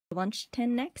lunch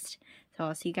tin next. So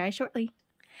I'll see you guys shortly.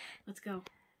 Let's go.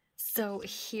 So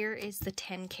here is the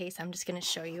tin case. I'm just going to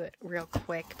show you it real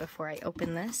quick before I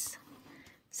open this.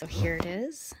 So here it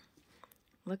is.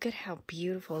 Look at how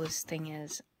beautiful this thing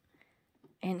is.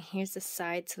 And here's the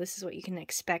side. So this is what you can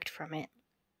expect from it.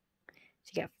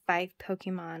 So you got 5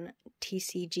 Pokemon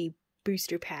TCG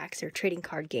booster packs or trading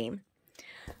card game.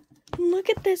 Look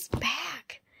at this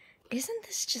back. Isn't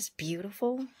this just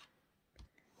beautiful?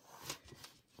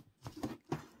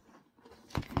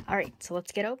 Alright, so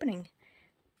let's get opening.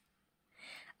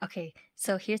 Okay,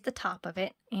 so here's the top of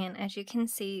it, and as you can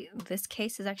see, this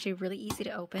case is actually really easy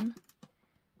to open.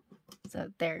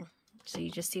 So there, so you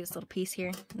just see this little piece here,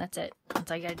 and that's it. That's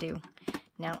all you gotta do.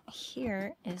 Now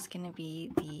here is gonna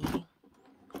be the...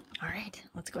 Alright,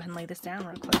 let's go ahead and lay this down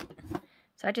real quick.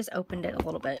 So I just opened it a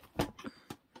little bit,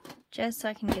 just so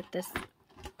I can get this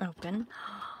open.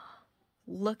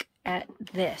 Look at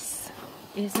this.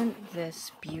 Isn't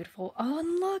this beautiful? Oh,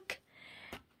 and look!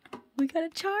 We got a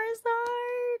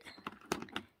Charizard!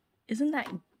 Isn't that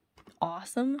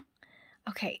awesome?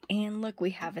 Okay, and look,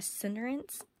 we have a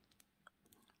Cinderace.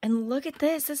 And look at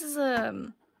this. This is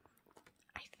I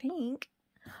think,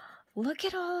 look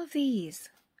at all of these.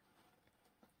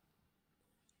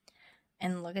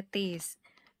 And look at these.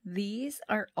 These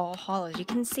are all hollows. You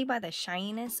can see by the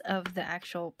shininess of the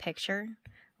actual picture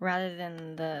rather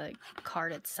than the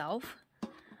card itself.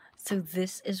 So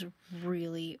this is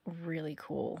really, really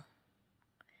cool.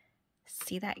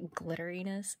 See that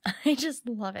glitteriness? I just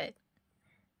love it.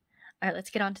 Alright, let's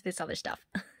get on to this other stuff.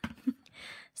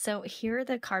 So here are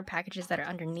the card packages that are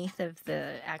underneath of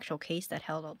the actual case that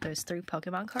held those 3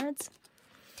 Pokemon cards.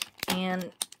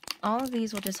 And all of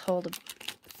these will just hold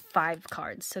 5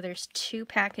 cards. So there's 2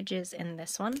 packages in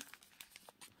this one.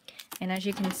 And as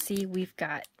you can see, we've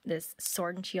got this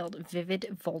Sword and Shield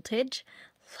Vivid Voltage.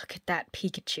 Look at that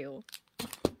Pikachu.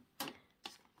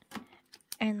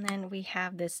 And then we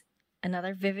have this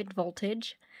another Vivid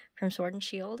Voltage from Sword and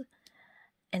Shield.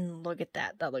 And look at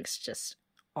that. That looks just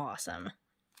awesome.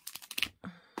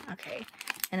 Okay.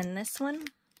 And in this one,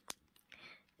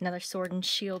 another Sword and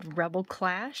Shield Rebel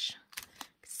Clash.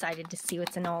 Excited to see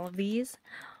what's in all of these.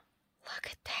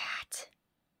 Look at that.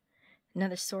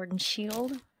 Another Sword and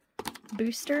Shield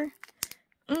booster.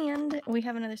 And we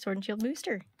have another Sword and Shield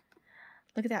booster.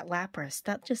 Look at that Lapras.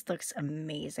 That just looks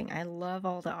amazing. I love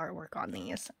all the artwork on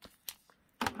these.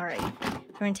 Alright,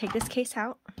 we're going to take this case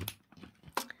out.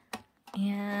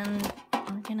 And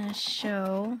we're going to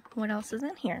show what else is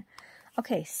in here.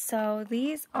 Okay, so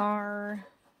these are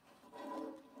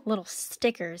little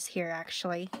stickers here,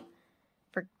 actually,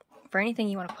 for anything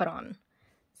you want to put on.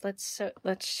 So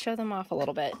let's show them off a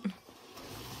little bit.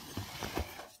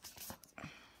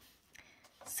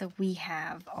 So we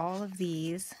have all of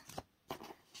these.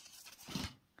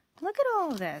 Look at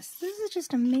all of this. This is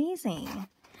just amazing.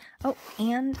 Oh,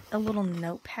 and a little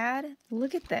notepad.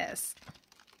 Look at this.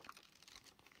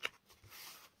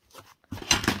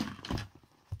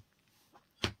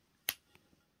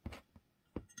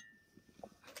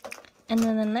 And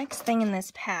then the next thing in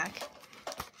this pack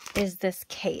is this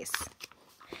case.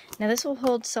 Now this will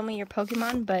hold some of your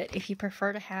Pokemon, but if you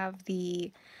prefer to have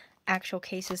the actual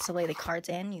cases to lay the cards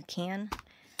in, you can.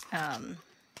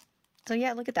 So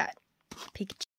yeah, look at that. Pikachu.